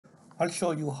I'll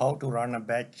show you how to run a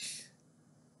batch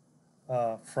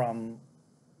from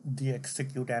the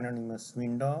execute anonymous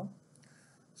window.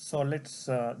 So this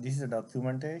is a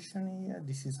documentation here.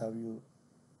 This is how you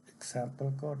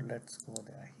example code. Let's go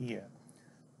there here.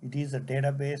 It is a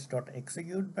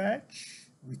database.execute batch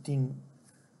within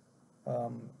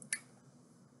um,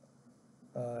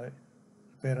 uh,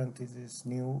 parenthesis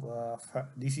new.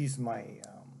 This is my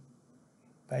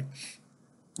batch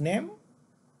name,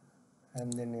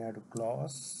 and then you have to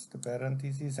close the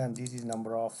parentheses, and this is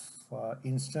number of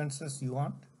instances you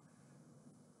want.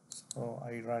 So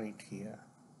I run it here.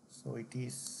 So it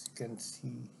is, you can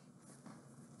see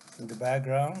in the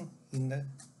background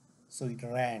so it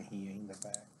ran here in the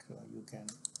back. You can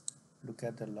look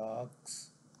at the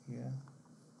logs here.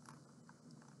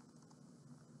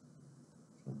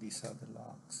 So these are the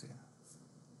logs here.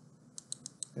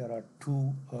 There are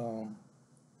two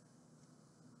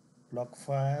log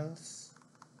files.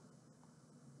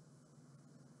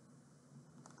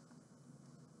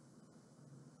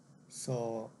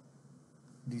 So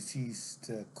this is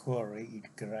the query.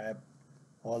 It grabbed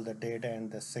all the data,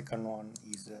 and the second one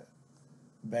is a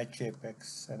batch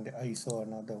apex, and I saw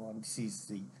another one. This is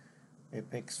the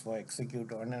apex for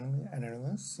execute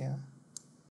anonymous. Yeah.